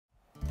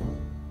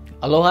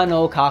Aloha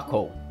no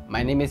kako.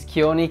 My name is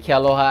Keoni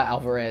Kealoha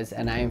Alvarez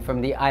and I am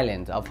from the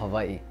island of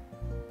Hawaii.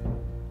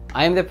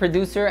 I am the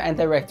producer and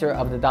director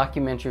of the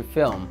documentary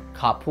film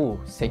Kapu,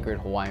 Sacred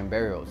Hawaiian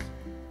Burials.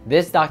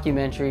 This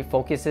documentary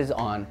focuses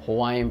on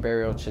Hawaiian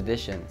burial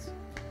traditions.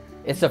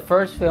 It's the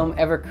first film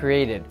ever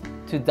created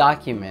to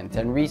document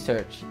and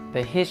research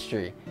the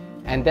history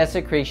and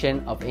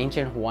desecration of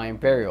ancient Hawaiian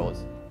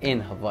burials in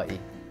Hawaii.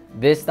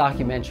 This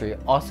documentary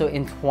also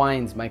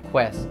entwines my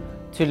quest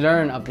to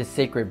learn of the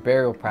sacred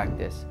burial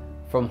practice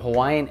from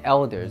Hawaiian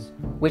elders,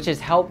 which has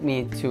helped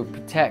me to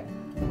protect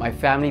my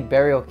family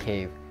burial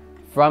cave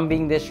from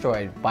being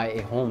destroyed by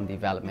a home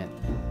development.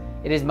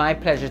 It is my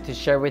pleasure to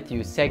share with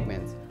you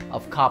segments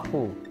of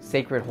Kapu,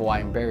 Sacred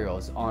Hawaiian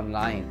Burials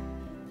online.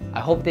 I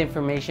hope the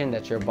information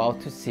that you're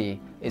about to see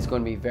is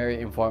going to be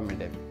very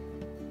informative.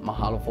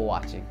 Mahalo for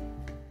watching.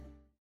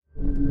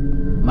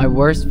 My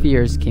worst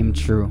fears came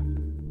true.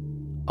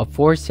 A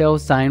for sale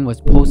sign was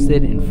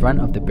posted in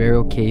front of the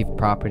burial cave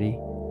property.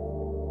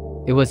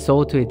 It was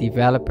sold to a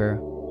developer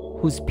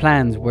whose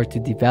plans were to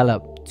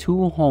develop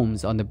 2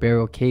 homes on the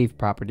burial cave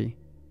property.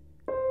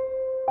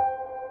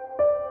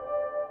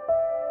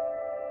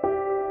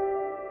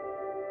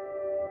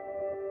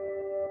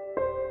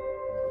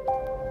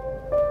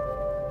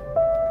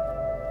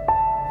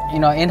 You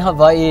know, in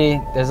Hawaii,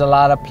 there's a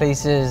lot of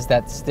places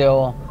that's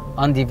still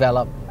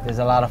undeveloped. There's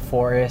a lot of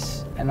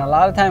forests, and a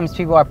lot of times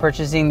people are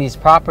purchasing these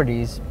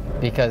properties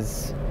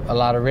because a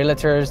lot of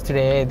realtors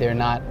today, they're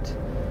not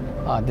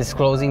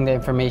disclosing the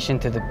information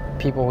to the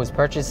people who's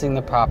purchasing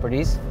the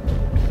properties.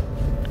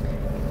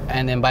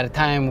 And then by the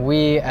time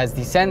we as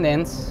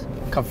descendants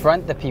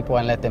confront the people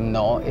and let them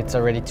know, it's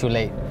already too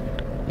late.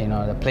 You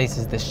know, the place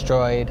is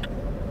destroyed,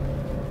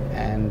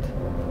 and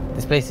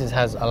this place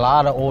has a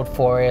lot of old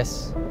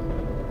forests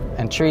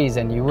and trees,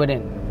 and you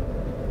wouldn't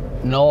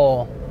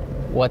know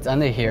what's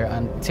under here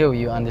until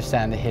you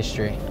understand the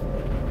history.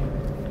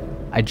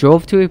 I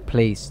drove to a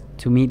place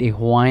to meet a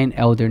Hawaiian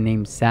elder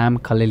named Sam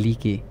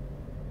Kaliliki,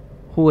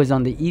 who was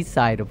on the east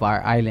side of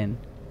our island.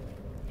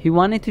 He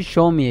wanted to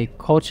show me a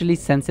culturally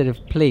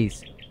sensitive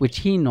place which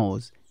he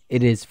knows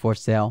it is for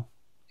sale.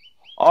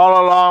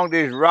 All along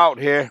this route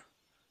here,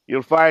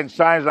 you'll find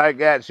signs like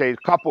that say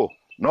Kapu,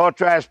 no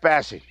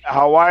trespassing. A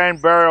Hawaiian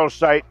burial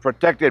site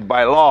protected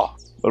by law.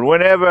 But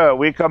whenever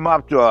we come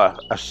up to a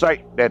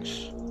site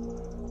that's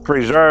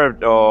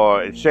preserved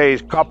or it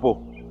says Kapu,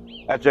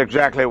 that's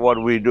exactly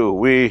what we do.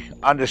 We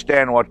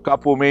understand what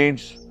Kapu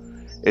means.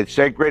 It's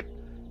sacred.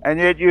 And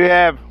yet you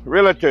have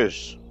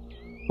realtors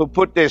who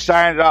put their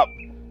signs up.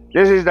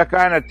 This is the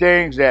kind of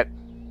things that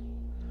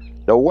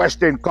the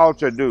Western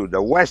culture do. The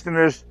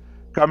Westerners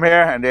come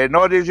here and they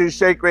know this is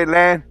sacred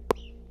land.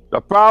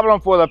 The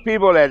problem for the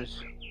people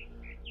that's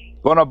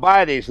gonna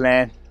buy this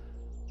land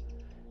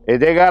is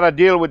they gotta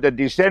deal with the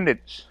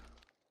descendants.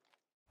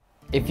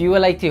 If you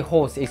would like to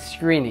host a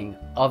screening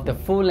of the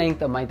full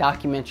length of my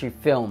documentary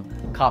film,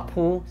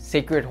 Kapu,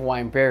 Sacred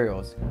Hawaiian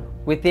Burials,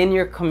 within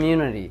your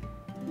community,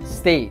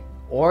 state,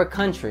 or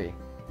country,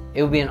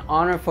 it would be an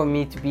honor for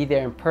me to be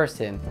there in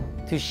person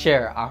to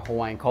share our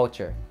Hawaiian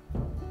culture.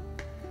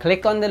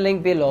 Click on the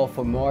link below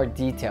for more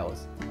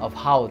details of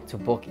how to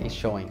book a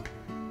showing.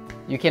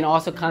 You can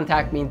also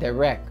contact me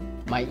direct.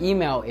 My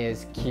email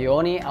is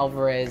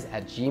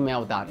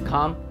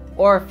keonialvarez@gmail.com,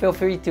 or feel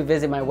free to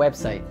visit my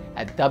website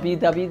at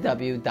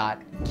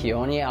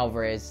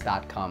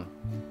www.keonialvarez.com.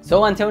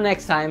 So until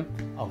next time,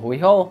 ahui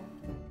ho!